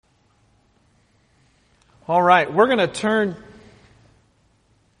All right, we're going to turn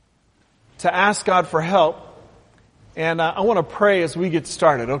to ask God for help, and I want to pray as we get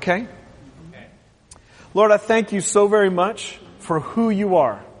started, okay? Lord, I thank you so very much for who you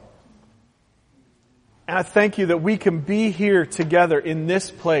are. And I thank you that we can be here together in this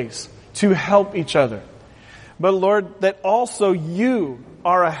place to help each other. But Lord, that also you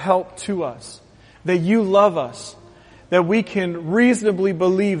are a help to us, that you love us, that we can reasonably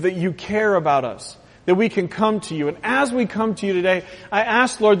believe that you care about us, that we can come to you. And as we come to you today, I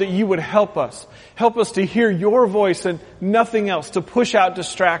ask, Lord, that you would help us. Help us to hear your voice and nothing else, to push out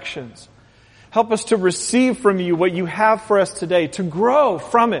distractions. Help us to receive from you what you have for us today, to grow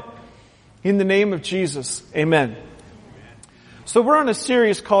from it. In the name of Jesus, amen. So we're on a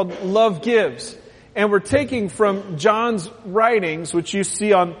series called Love Gives. And we're taking from John's writings, which you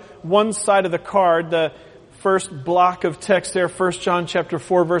see on one side of the card, the first block of text there, 1 John chapter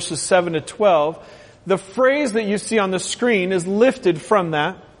 4, verses 7 to 12. The phrase that you see on the screen is lifted from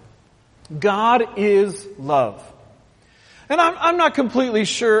that. God is love. And I'm not completely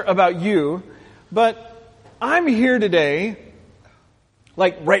sure about you, but I'm here today,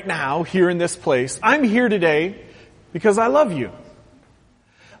 like right now, here in this place. I'm here today because I love you.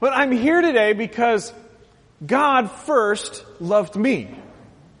 But I'm here today because God first loved me.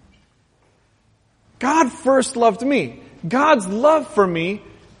 God first loved me. God's love for me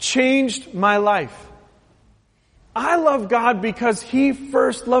changed my life. I love God because He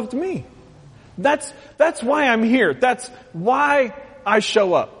first loved me. That's why I'm here. That's why I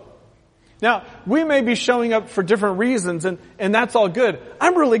show up. Now, we may be showing up for different reasons, and that's all good.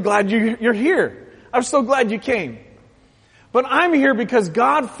 I'm really glad you're here. I'm so glad you came. But I'm here because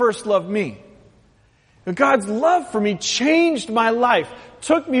God first loved me. And God's love for me changed my life,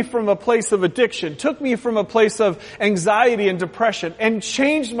 took me from a place of addiction, took me from a place of anxiety and depression, and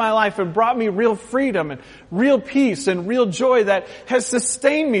changed my life and brought me real freedom and real peace and real joy that has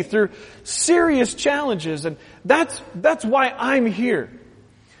sustained me through serious challenges. And that's why I'm here.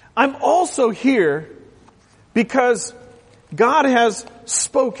 I'm also here because God has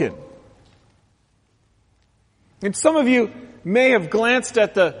spoken. And some of you may have glanced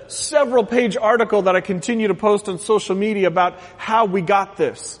at the several-page article that I continue to post on social media about how we got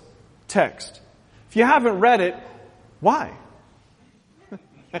this text. If you haven't read it, why?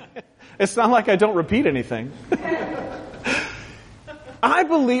 It's not like I don't repeat anything.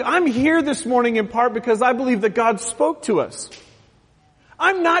 I'm here this morning in part because I believe that God spoke to us.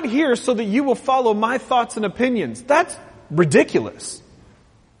 I'm not here so that you will follow my thoughts and opinions. That's ridiculous.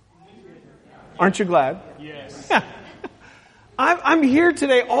 Aren't you glad? Yes. I'm here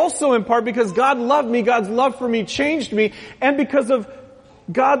today also in part because God loved me, God's love for me changed me, and because of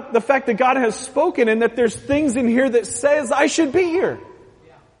God, the fact that God has spoken and that there's things in here that says I should be here.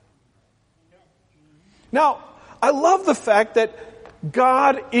 Now, I love the fact that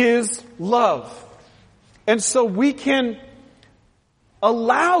God is love. And so we can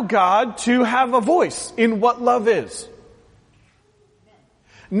allow God to have a voice in what love is.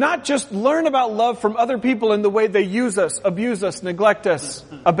 Not just learn about love from other people in the way they use us, abuse us, neglect us,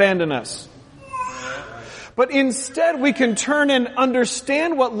 abandon us. But instead we can turn and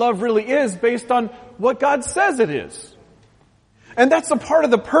understand what love really is based on what God says it is. And that's a part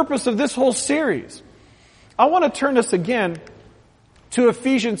of the purpose of this whole series. I want to turn us again to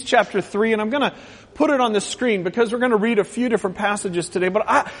Ephesians chapter 3, and I'm going to put it on the screen because we're going to read a few different passages today, but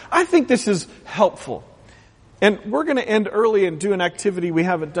I think this is helpful. And we're going to end early and do an activity we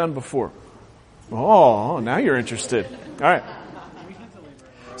haven't done before. Oh, now you're interested. All right.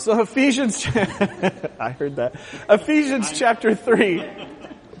 So Ephesians, I heard that. Ephesians chapter 3.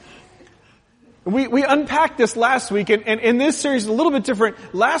 We unpacked this last week, and in this series is a little bit different.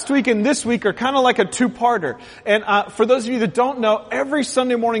 Last week and this week are kind of like a two-parter. And for those of you that don't know, every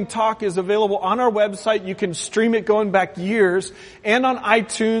Sunday morning talk is available on our website. You can stream it going back years, and on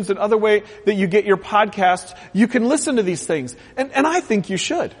iTunes and other way that you get your podcasts. You can listen to these things, and I think you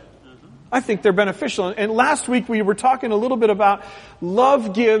should. I think they're beneficial. And last week we were talking a little bit about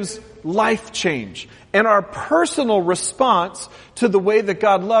love gives life change and our personal response to the way that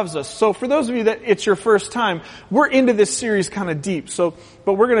God loves us. So for those of you that it's your first time, we're into this series kind of deep.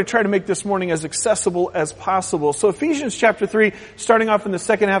 But we're going to try to make this morning as accessible as possible. So Ephesians chapter 3, starting off in the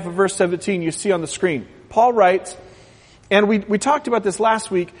second half of verse 17, you see on the screen. Paul writes, and we talked about this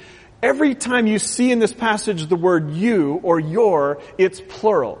last week, every time you see in this passage the word you or your, it's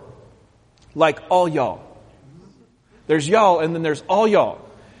plural. Like all y'all. There's y'all and then there's all y'all.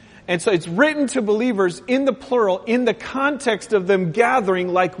 And so it's written to believers in the plural, in the context of them gathering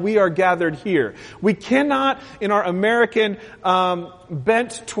like we are gathered here. We cannot, in our American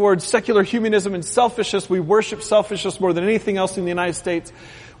bent towards secular humanism and selfishness, we worship selfishness more than anything else in the United States.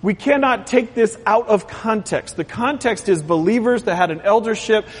 We cannot take this out of context. The context is believers that had an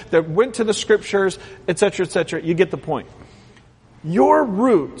eldership, that went to the scriptures, etc., etc. You get the point. Your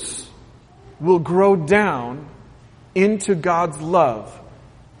roots will grow down into God's love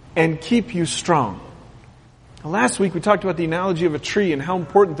and keep you strong. Last week we talked about the analogy of a tree and how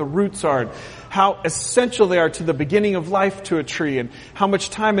important the roots are and how essential they are to the beginning of life to a tree and how much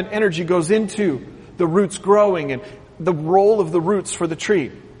time and energy goes into the roots growing and the role of the roots for the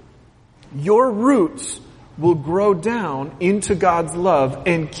tree. Your roots will grow down into God's love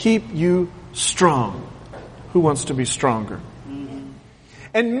and keep you strong. Who wants to be stronger?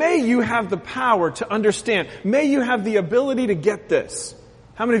 And may you have the power to understand. May you have the ability to get this.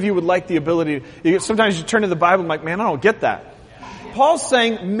 How many of you would like the ability? Sometimes you turn to the Bible and like, man, I don't get that. Paul's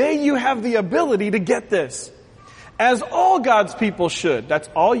saying, may you have the ability to get this. As all God's people should. That's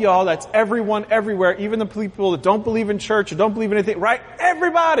all y'all. That's everyone, everywhere. Even the people that don't believe in church or don't believe in anything. Right?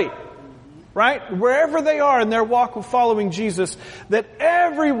 Everybody. Right? Wherever they are in their walk of following Jesus. That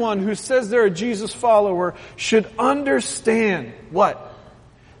everyone who says they're a Jesus follower should understand what?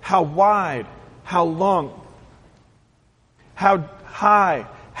 How wide, how long, how high,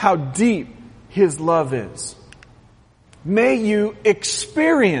 how deep His love is. May you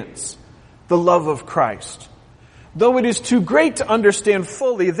experience the love of Christ. Though it is too great to understand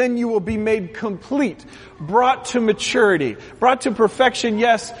fully, then you will be made complete, brought to maturity, brought to perfection,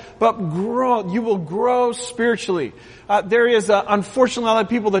 yes, but you will grow spiritually. There is, unfortunately, a lot of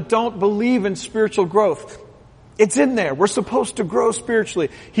people that don't believe in spiritual growth. It's in there. We're supposed to grow spiritually.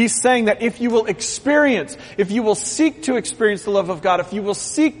 He's saying that if you will experience, if you will seek to experience the love of God, if you will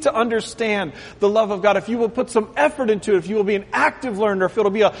seek to understand the love of God, if you will put some effort into it, if you will be an active learner, if it'll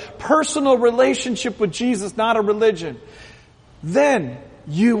be a personal relationship with Jesus, not a religion, then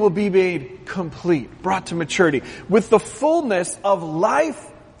you will be made complete, brought to maturity, with the fullness of life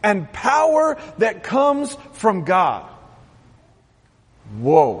and power that comes from God.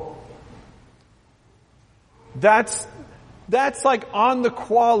 Whoa. That's like on the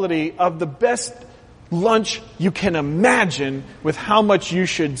quality of the best lunch you can imagine with how much you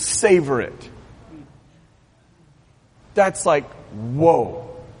should savor it. That's like,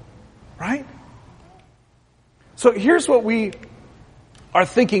 whoa. Right? So here's what we are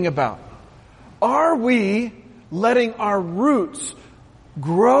thinking about. Are we letting our roots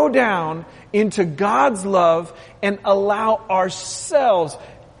grow down into God's love and allow ourselves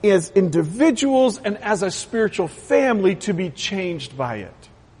as individuals and as a spiritual family to be changed by it?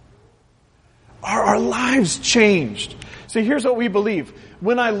 Are our lives changed? So here's what we believe.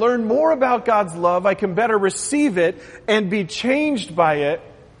 When I learn more about God's love, I can better receive it and be changed by it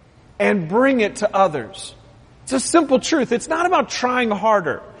and bring it to others. It's a simple truth. It's not about trying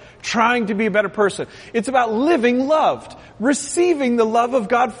harder, trying to be a better person. It's about living loved, receiving the love of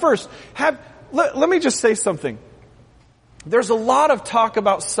God first. Let me just say something. There's a lot of talk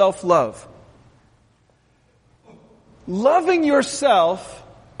about self-love. Loving yourself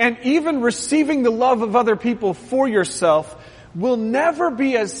and even receiving the love of other people for yourself will never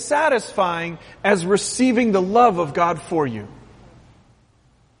be as satisfying as receiving the love of God for you.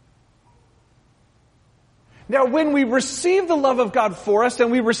 Now, when we receive the love of God for us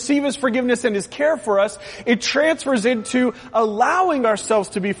and we receive His forgiveness and His care for us, it transfers into allowing ourselves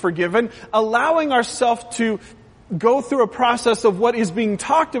to be forgiven, allowing ourselves to go through a process of what is being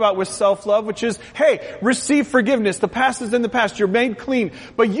talked about with self-love, which is, hey, receive forgiveness. The past is in the past. You're made clean.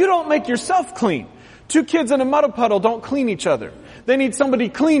 But you don't make yourself clean. Two kids in a mud puddle don't clean each other. They need somebody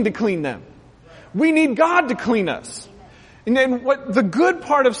clean to clean them. We need God to clean us. And then what the good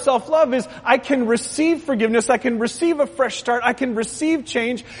part of self-love is, I can receive forgiveness, I can receive a fresh start, I can receive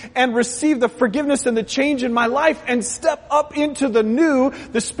change and receive the forgiveness and the change in my life and step up into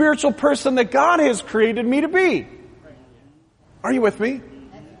the spiritual person that God has created me to be. Are you with me?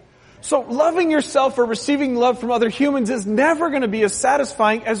 So loving yourself or receiving love from other humans is never going to be as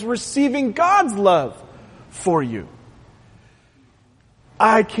satisfying as receiving God's love for you.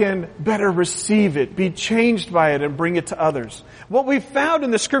 I can better receive it, be changed by it, and bring it to others. What we've found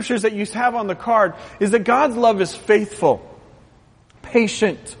in the scriptures that you have on the card is that God's love is faithful,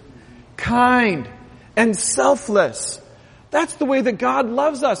 patient, kind, and selfless. That's the way that God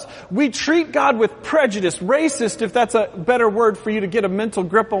loves us. We treat God with prejudice, racist, if that's a better word for you to get a mental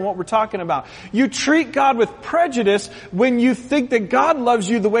grip on what we're talking about. You treat God with prejudice when you think that God loves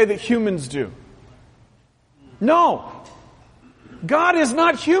you the way that humans do. No. God is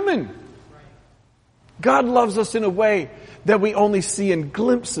not human. God loves us in a way that we only see in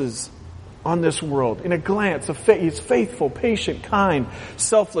glimpses on this world. In a glance, He's faithful, patient, kind,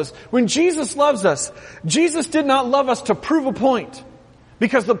 selfless. When Jesus loves us, Jesus did not love us to prove a point,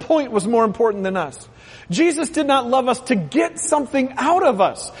 because the point was more important than us. Jesus did not love us to get something out of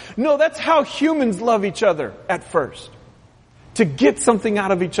us. No, that's how humans love each other at first. To get something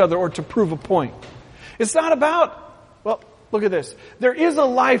out of each other or to prove a point. It's not about, well, look at this. There is a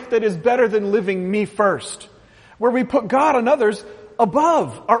life that is better than living me first, where we put God and others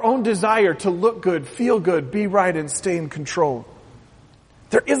above our own desire to look good, feel good, be right, and stay in control.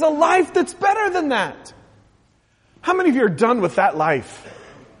 There is a life that's better than that. How many of you are done with that life?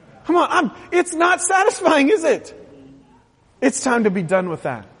 Come on, it's not satisfying, is it? It's time to be done with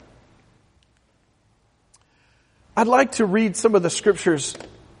that. I'd like to read some of the scriptures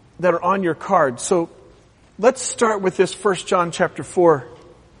that are on your card. So let's start with this 1 John chapter 4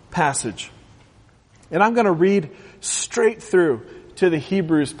 passage. And I'm going to read straight through to the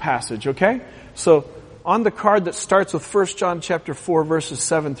Hebrews passage, okay? So on the card that starts with 1 John chapter 4 verses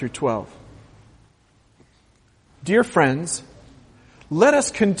 7 through 12. Dear friends, let us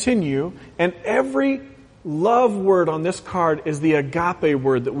continue, and every love word on this card is the agape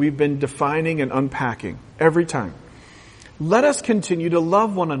word that we've been defining and unpacking every time. Let us continue to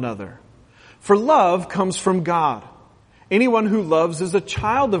love one another, for love comes from God. Anyone who loves is a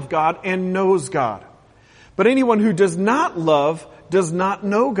child of God and knows God. But anyone who does not love does not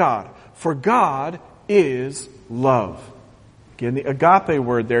know God, for God is love. Again, the agape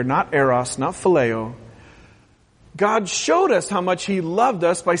word there, not eros, not phileo. God showed us how much He loved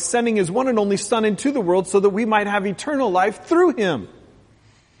us by sending His one and only Son into the world so that we might have eternal life through Him.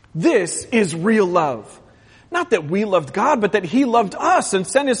 This is real love. Not that we loved God, but that He loved us and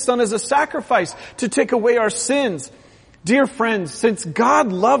sent His Son as a sacrifice to take away our sins. Dear friends, since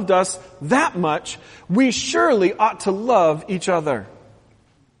God loved us that much, we surely ought to love each other.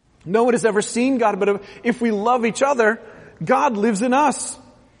 No one has ever seen God, but if we love each other, God lives in us.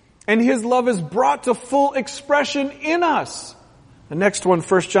 And His love is brought to full expression in us. The next one,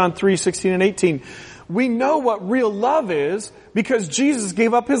 1 John 3, 16 and 18. We know what real love is because Jesus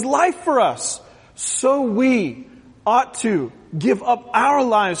gave up His life for us. So we ought to give up our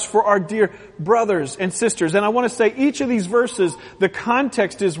lives for our dear brothers and sisters. And I want to say each of these verses, the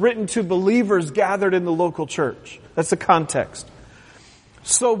context is written to believers gathered in the local church. That's the context.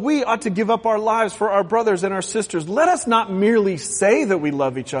 So we ought to give up our lives for our brothers and our sisters. Let us not merely say that we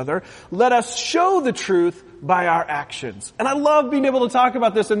love each other. Let us show the truth by our actions. And I love being able to talk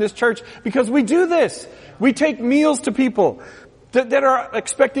about this in this church because we do this. We take meals to people that are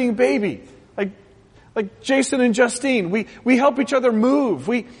expecting a baby. Like Jason and Justine. We help each other move.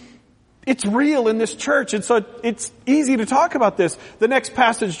 It's real in this church. And so it's easy to talk about this. The next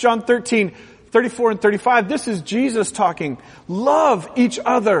passage, John 13, 34 and 35, this is Jesus talking. Love each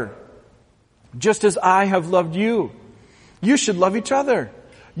other, just as I have loved you. You should love each other.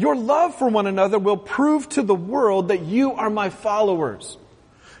 Your love for one another will prove to the world that you are my followers.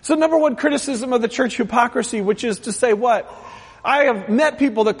 So number one criticism of the church hypocrisy, which is to say what? I have met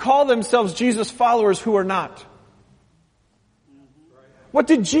people that call themselves Jesus followers who are not. What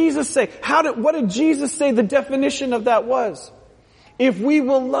did Jesus say? What did Jesus say the definition of that was? If we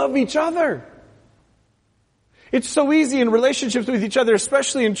will love each other. It's so easy in relationships with each other,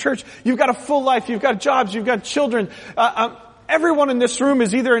 especially in church. You've got a full life, you've got jobs, you've got children. Everyone in this room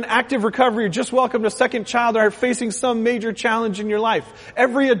is either in active recovery or just welcomed a second child or are facing some major challenge in your life.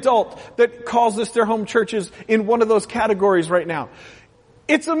 Every adult that calls this their home church is in one of those categories right now.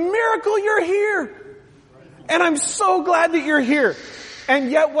 It's a miracle you're here. And I'm so glad that you're here.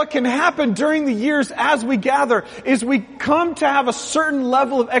 And yet what can happen during the years as we gather is we come to have a certain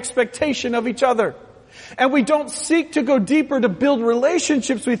level of expectation of each other. And we don't seek to go deeper to build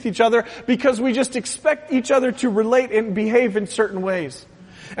relationships with each other because we just expect each other to relate and behave in certain ways.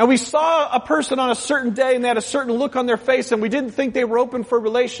 And we saw a person on a certain day and they had a certain look on their face and we didn't think they were open for a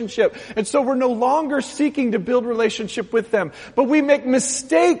relationship. And so we're no longer seeking to build relationship with them. But we make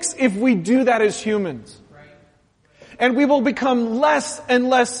mistakes if we do that as humans. And we will become less and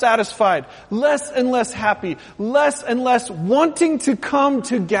less satisfied, less and less happy, less and less wanting to come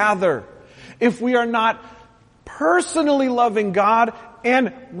to gather if we are not personally loving God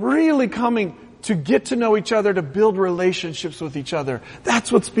and really coming to get to know each other, to build relationships with each other.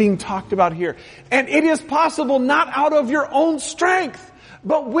 That's what's being talked about here. And it is possible not out of your own strength,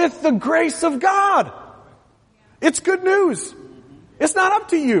 but with the grace of God. It's good news. It's not up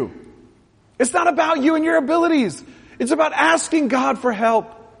to you. It's not about you and your abilities. It's about asking God for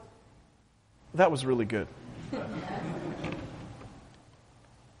help. That was really good.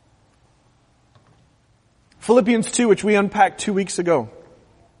 Philippians 2, which we unpacked 2 weeks ago.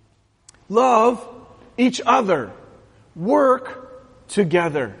 Love each other. Work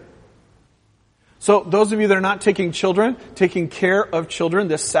together. So those of you that are not taking care of children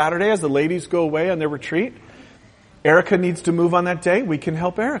this Saturday as the ladies go away on their retreat, Erica needs to move on that day. We can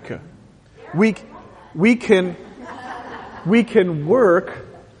help Erica. We can work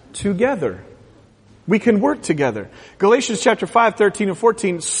together. We can work together. Galatians chapter 5, 13 and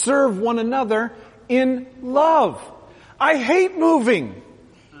 14, serve one another in love. I hate moving,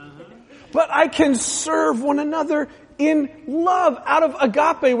 but I can serve one another in love out of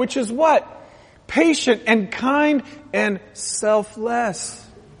agape, which is what? Patient and kind and selfless.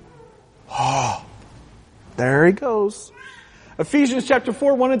 Oh, there he goes. Ephesians chapter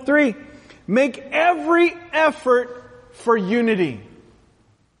 4, 1 and 3. Make every effort for unity.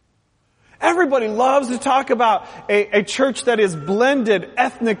 Everybody loves to talk about a church that is blended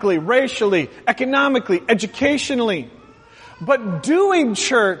ethnically, racially, economically, educationally. But doing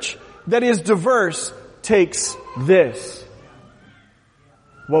church that is diverse takes this.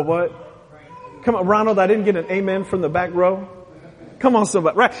 Well, what? Come on, Ronald, I didn't get an amen from the back row. Come on,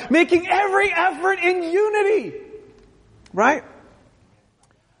 somebody. Right. Making every effort in unity. Right?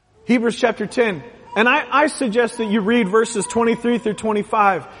 Hebrews chapter 10. And I suggest that you read verses 23 through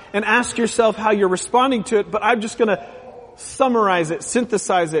 25 and ask yourself how you're responding to it, but I'm just going to summarize it,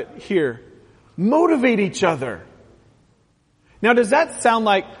 synthesize it here. Motivate each other. Now, does that sound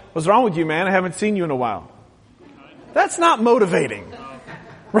like, what's wrong with you, man? I haven't seen you in a while. That's not motivating.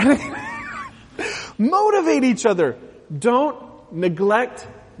 Right? Motivate each other. Don't neglect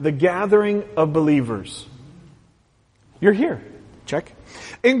the gathering of believers. You're here. Check.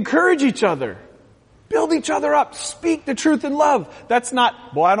 Encourage each other. Build each other up. Speak the truth in love. That's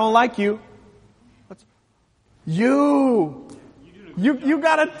not, boy, I don't like you. That's, you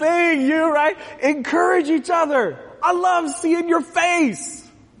got a thing, right? Encourage each other. I love seeing your face.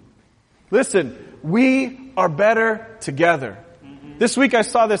 Listen, we are better together. This week I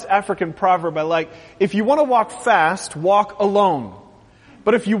saw this African proverb I like. If you want to walk fast, walk alone.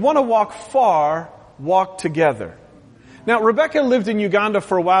 But if you want to walk far, walk together. Now, Rebecca lived in Uganda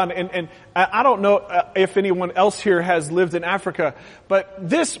for a while, and I don't know if anyone else here has lived in Africa, but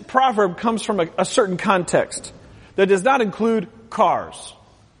this proverb comes from a certain context that does not include cars.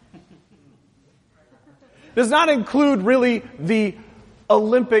 Does not include really the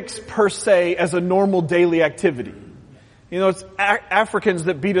Olympics per se as a normal daily activity. You know, it's Africans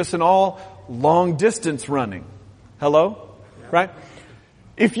that beat us in all long distance running. Hello? Right?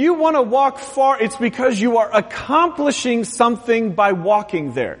 If you want to walk far, it's because you are accomplishing something by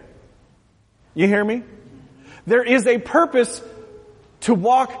walking there. You hear me? There is a purpose to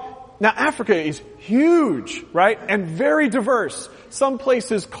walk. Now, Africa is huge, right? And very diverse. Some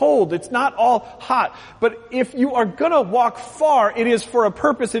places cold. It's not all hot. But if you are going to walk far, it is for a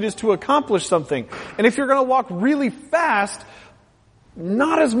purpose. It is to accomplish something. And if you're going to walk really fast,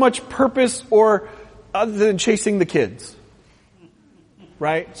 not as much purpose or other than chasing the kids.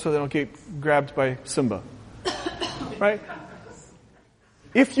 Right? So they don't get grabbed by Simba. Right?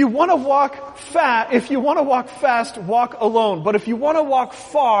 If you want to walk fast, walk alone. But if you want to walk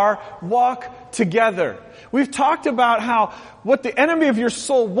far, walk together. We've talked about how what the enemy of your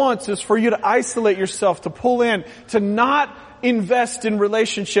soul wants is for you to isolate yourself, to pull in, to not invest in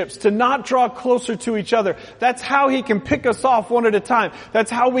relationships, to not draw closer to each other. That's how he can pick us off one at a time. That's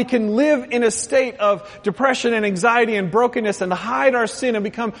how we can live in a state of depression and anxiety and brokenness and hide our sin and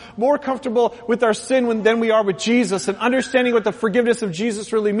become more comfortable with our sin than we are with Jesus and understanding what the forgiveness of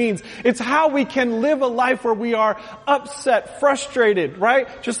Jesus really means. It's how we can live a life where we are upset, frustrated,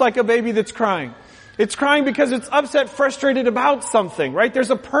 right? Just like a baby that's crying. It's crying because it's upset, frustrated about something, right?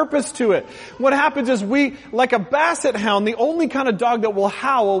 There's a purpose to it. What happens is we, like a basset hound, the only kind of dog that will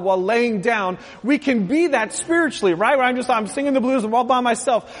howl while laying down, we can be that spiritually, right? Where I'm singing the blues, I'm all by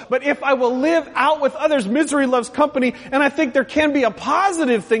myself. But if I will live out with others, misery loves company, and I think there can be a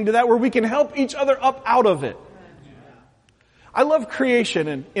positive thing to that where we can help each other up out of it. I love creation,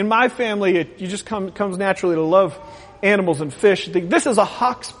 and in my family, it just comes naturally to love animals and fish. This is a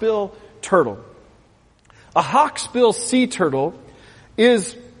hawksbill turtle. A hawksbill sea turtle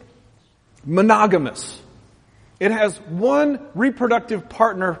is monogamous. It has one reproductive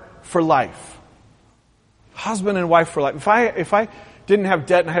partner for life. Husband and wife for life. If I didn't have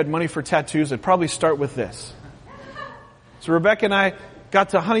debt and I had money for tattoos, I'd probably start with this. So Rebecca and I got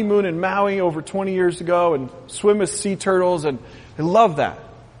to honeymoon in Maui over 20 years ago and swim with sea turtles, and I love that.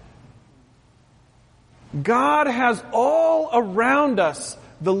 God has all around us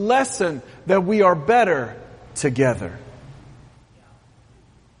the lesson that we are better together.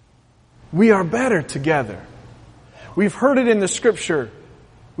 We are better together. We've heard it in the Scripture.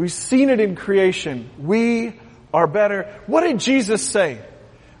 We've seen it in creation. We are better. What did Jesus say?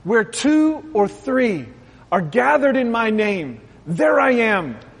 Where 2 or 3 are gathered in my name, there I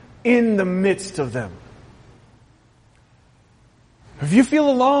am in the midst of them. If you feel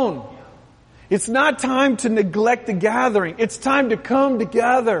alone, it's not time to neglect the gathering. It's time to come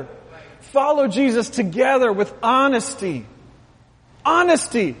together. Follow Jesus together with honesty.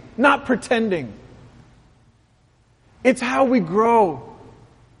 Honesty, not pretending. It's how we grow.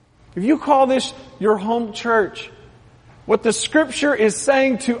 If you call this your home church, what the Scripture is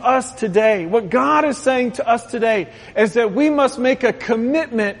saying to us today, what God is saying to us today, is that we must make a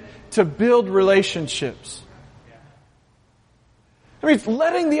commitment to build relationships. I mean, it's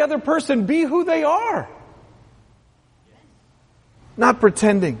letting the other person be who they are. Not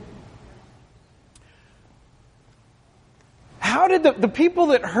pretending. How did the people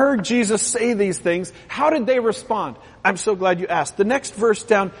that heard Jesus say these things, how did they respond? I'm so glad you asked. The next verse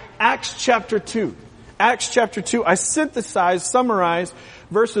down, Acts chapter 2. Acts chapter 2, I summarized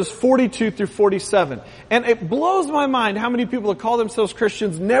verses 42 through 47. And it blows my mind how many people that call themselves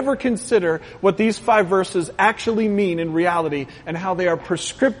Christians never consider what these 5 verses actually mean in reality and how they are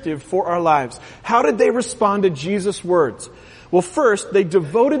prescriptive for our lives. How did they respond to Jesus' words? Well, first, they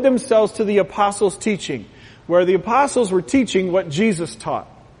devoted themselves to the apostles' teaching, where the apostles were teaching what Jesus taught.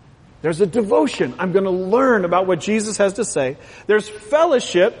 There's a devotion. I'm going to learn about what Jesus has to say. There's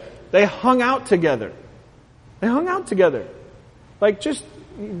fellowship. They hung out together. They hung out together. Like just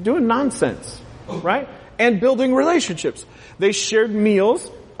doing nonsense, right? And building relationships. They shared meals.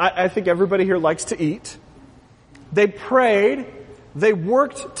 I think everybody here likes to eat. They prayed. They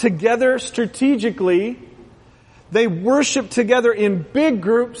worked together strategically. They worshiped together in big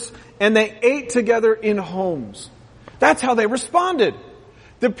groups. And they ate together in homes. That's how they responded.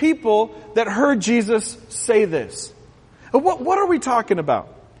 The people that heard Jesus say this. What are we talking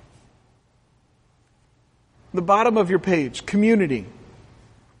about? The bottom of your page, community.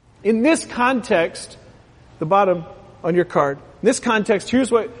 In this context, the bottom on your card, in this context, here's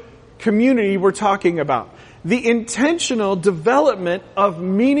what community we're talking about. The intentional development of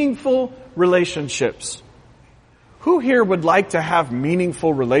meaningful relationships. Who here would like to have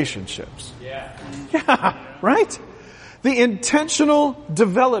meaningful relationships? Yeah, right? The intentional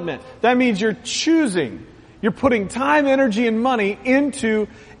development. That means you're choosing. You're putting time, energy, and money into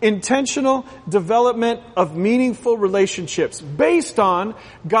intentional development of meaningful relationships based on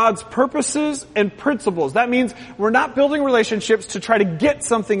God's purposes and principles. That means we're not building relationships to try to get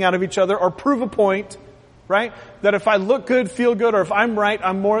something out of each other or prove a point, right? That if I look good, feel good, or if I'm right,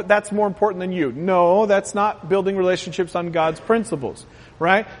 that's more important than you. No, that's not building relationships on God's principles,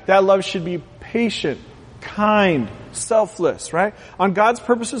 right? That love should be patient, kind, selfless, right? On God's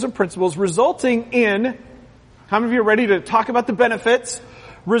purposes and principles, resulting in, how many of you are ready to talk about the benefits?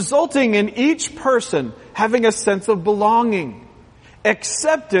 Resulting in each person having a sense of belonging,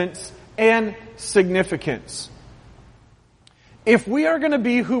 acceptance, and significance. If we are going to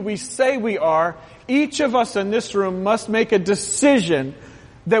be who we say we are, each of us in this room must make a decision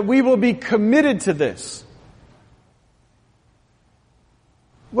that we will be committed to this.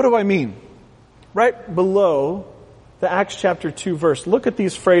 What do I mean? Right below the Acts chapter 2 verse, look at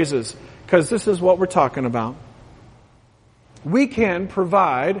these phrases, because this is what we're talking about. We can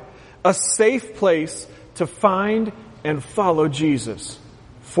provide a safe place to find and follow Jesus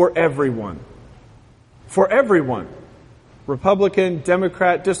for everyone. For everyone. Republican,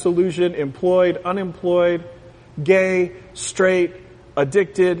 Democrat, disillusioned, employed, unemployed, gay, straight,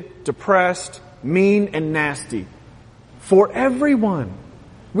 addicted, depressed, mean, and nasty. For everyone.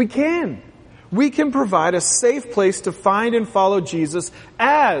 We can. We can provide a safe place to find and follow Jesus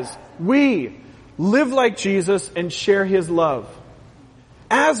as we live like Jesus and share His love.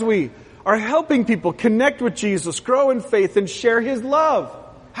 As we are helping people connect with Jesus, grow in faith, and share His love.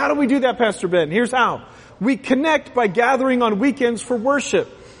 How do we do that, Pastor Ben? Here's how. We connect by gathering on weekends for worship,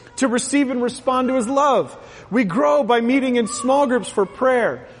 to receive and respond to His love. We grow by meeting in small groups for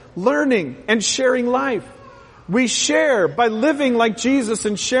prayer, learning, and sharing life. We share by living like Jesus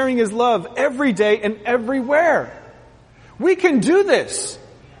and sharing His love every day and everywhere. We can do this.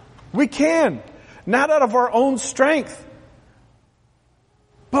 We can. Not out of our own strength,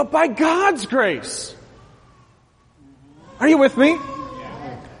 but by God's grace. Are you with me?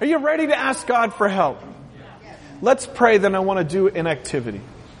 Are you ready to ask God for help? Let's pray, then I want to do an activity.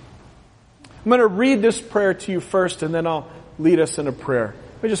 I'm going to read this prayer to you first, and then I'll lead us in a prayer.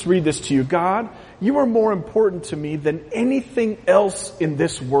 Let me just read this to you. God, You are more important to me than anything else in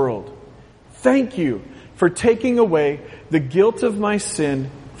this world. Thank You for taking away the guilt of my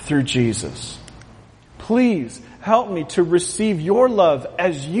sin through Jesus. Please help me to receive your love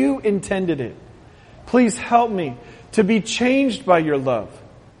as you intended it. Please help me to be changed by your love.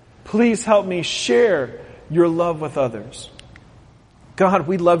 Please help me share your love with others. God,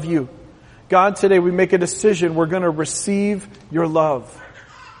 we love you. God, today we make a decision. We're going to receive your love.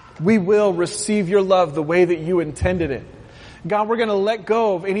 We will receive your love the way that you intended it. God, we're going to let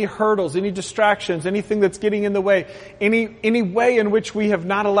go of any hurdles, any distractions, anything that's getting in the way, any way in which we have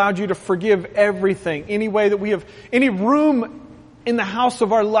not allowed you to forgive everything, any way that we have, any room in the house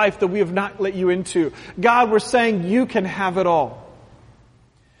of our life that we have not let you into. God, we're saying you can have it all.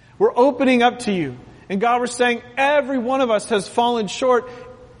 We're opening up to you. And God, we're saying every one of us has fallen short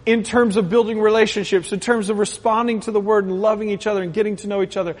in terms of building relationships, in terms of responding to the Word and loving each other and getting to know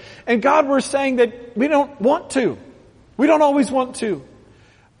each other. And God, we're saying that we don't want to. We don't always want to.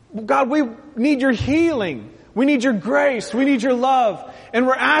 God, we need your healing. We need your grace. We need your love. And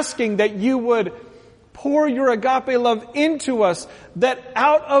we're asking that you would pour your agape love into us, that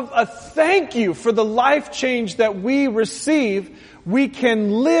out of a thank you for the life change that we receive, we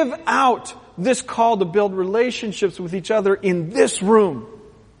can live out this call to build relationships with each other in this room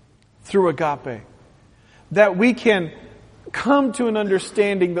through agape. That we can come to an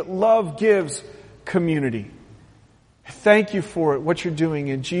understanding that love gives community. Thank you for it, what you're doing.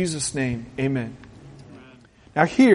 In Jesus' name, amen. Now here,